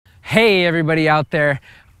Hey everybody out there,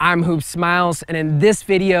 I'm hoopsmiles, and in this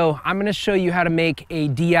video I'm going to show you how to make a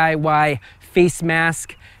DIY face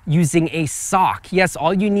mask using a sock. Yes,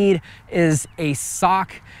 all you need is a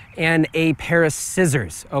sock and a pair of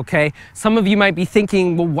scissors, okay? Some of you might be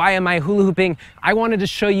thinking, well, why am I hula hooping? I wanted to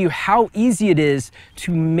show you how easy it is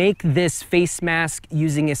to make this face mask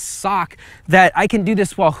using a sock, that I can do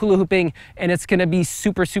this while hula hooping, and it's gonna be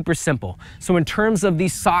super, super simple. So in terms of the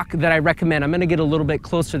sock that I recommend, I'm gonna get a little bit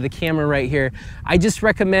closer to the camera right here. I just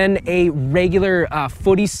recommend a regular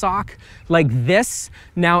footie sock like this.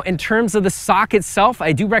 Now, in terms of the sock itself,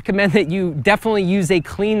 I do recommend that you definitely use a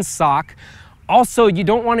clean sock. Also, you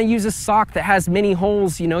don't want to use a sock that has many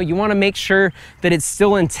holes. You know, you want to make sure that it's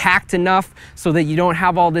still intact enough so that you don't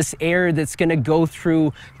have all this air that's going to go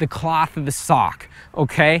through the cloth of the sock.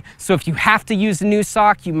 Okay, so if you have to use a new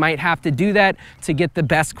sock, you might have to do that to get the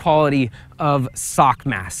best quality of sock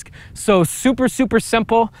mask. So super, super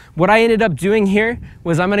simple. What I ended up doing here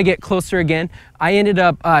was, I'm gonna get closer again. I ended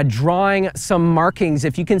up drawing some markings.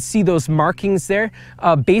 If you can see those markings there,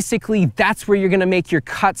 basically that's where you're gonna make your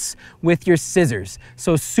cuts with your scissors.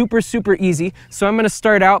 So super, super easy. So I'm gonna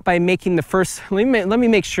start out by making the first, let me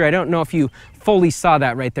make sure, I don't know if you fully saw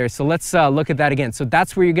that right there. So let's look at that again. So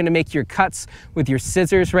that's where you're gonna make your cuts with your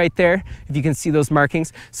scissors right there, if you can see those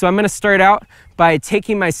markings. So I'm gonna start out by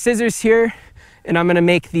taking my scissors here, and I'm gonna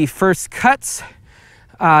make the first cuts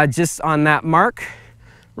just on that mark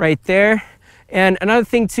right there. And another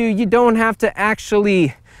thing too, you don't have to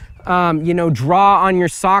actually you know, draw on your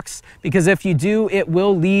socks, because if you do, it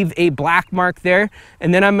will leave a black mark there.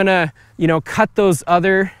 And then I'm gonna, you know, cut those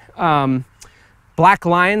other black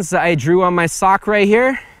lines that I drew on my sock right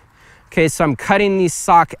here. Okay, so I'm cutting these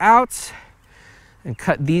sock out and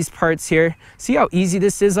cut these parts here. See how easy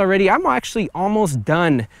this is already? I'm actually almost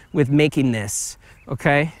done with making this,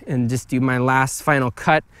 okay? And just do my last final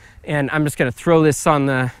cut. And I'm just gonna throw this on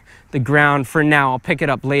the ground for now. I'll pick it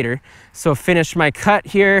up later. So finish my cut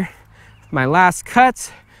here, my last cut.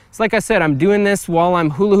 So like I said, I'm doing this while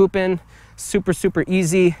I'm hula hooping. Super, super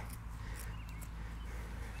easy.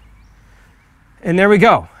 And there we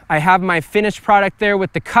go. I have my finished product there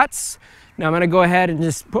with the cuts. Now I'm gonna go ahead and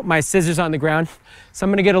just put my scissors on the ground. So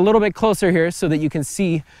I'm gonna get a little bit closer here so that you can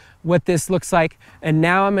see what this looks like. And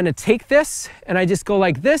now I'm gonna take this and I just go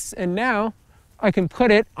like this, and now I can put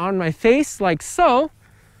it on my face like so.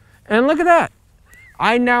 And look at that.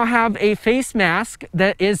 I now have a face mask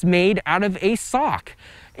that is made out of a sock.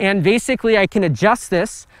 And basically I can adjust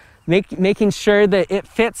this, making sure that it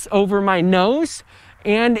fits over my nose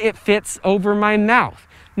and it fits over my mouth.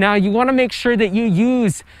 Now you wanna make sure that you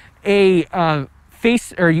use a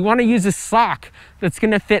you wanna use a sock that's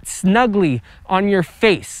gonna fit snugly on your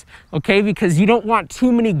face, okay? Because you don't want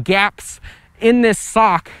too many gaps in this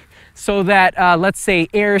sock so that, let's say,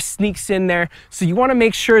 air sneaks in there. So you wanna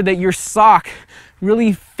make sure that your sock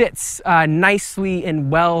really fits nicely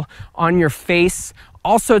and well on your face.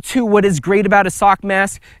 Also too, what is great about a sock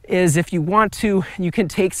mask is, if you want to, you can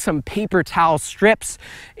take some paper towel strips,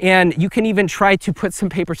 and you can even try to put some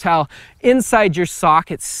paper towel inside your sock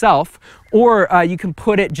itself, or you can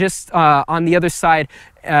put it just on the other side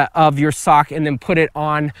of your sock and then put it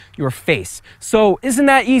on your face. So isn't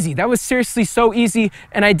that easy? That was seriously so easy,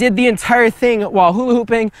 and I did the entire thing while hula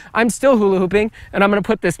hooping. I'm still hula hooping, and I'm gonna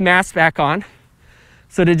put this mask back on.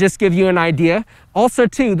 So to just give you an idea. Also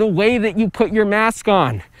too, the way that you put your mask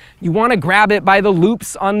on, you wanna grab it by the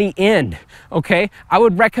loops on the end, okay? I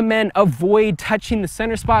would recommend avoid touching the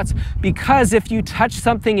center spots, because if you touch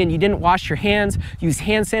something and you didn't wash your hands, use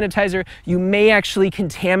hand sanitizer, you may actually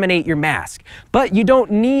contaminate your mask. But you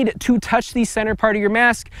don't need to touch the center part of your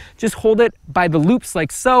mask. Just hold it by the loops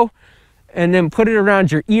like so, and then put it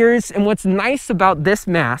around your ears. And what's nice about this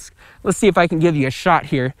mask, let's see if I can give you a shot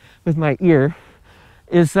here with my ear,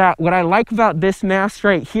 is that what I like about this mask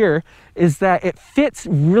right here is that it fits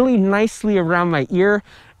really nicely around my ear,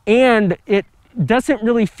 and it doesn't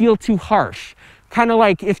really feel too harsh. Kind of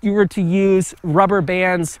like if you were to use rubber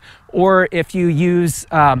bands, or if you use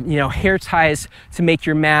you know, hair ties to make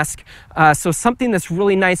your mask. So something that's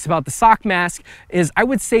really nice about the sock mask is, I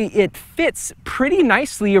would say it fits pretty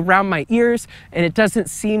nicely around my ears, and it doesn't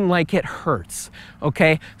seem like it hurts,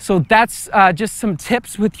 okay? So that's just some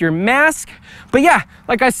tips with your mask. But yeah,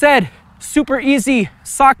 like I said, super easy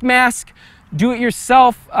sock mask. Do it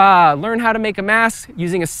yourself. Learn how to make a mask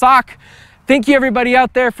using a sock. Thank you everybody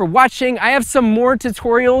out there for watching. I have some more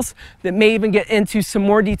tutorials that may even get into some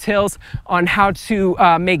more details on how to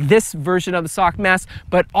make this version of the sock mask,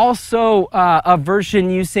 but also a version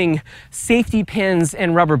using safety pins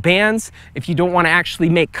and rubber bands if you don't want to actually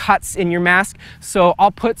make cuts in your mask. So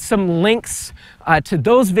I'll put some links to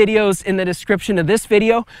those videos in the description of this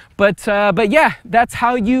video. But yeah, that's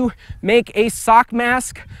how you make a sock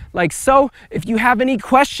mask like so. If you have any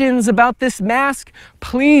questions about this mask,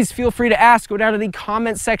 please feel free to ask. Go down to the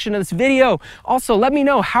comment section of this video. Also, let me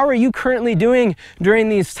know, how are you currently doing during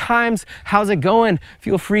these times? How's it going?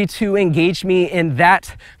 Feel free to engage me in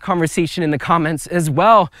that conversation in the comments as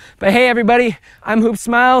well. But hey everybody, I'm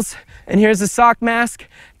Hoopsmiles, and here's the sock mask.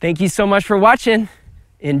 Thank you so much for watching.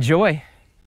 Enjoy.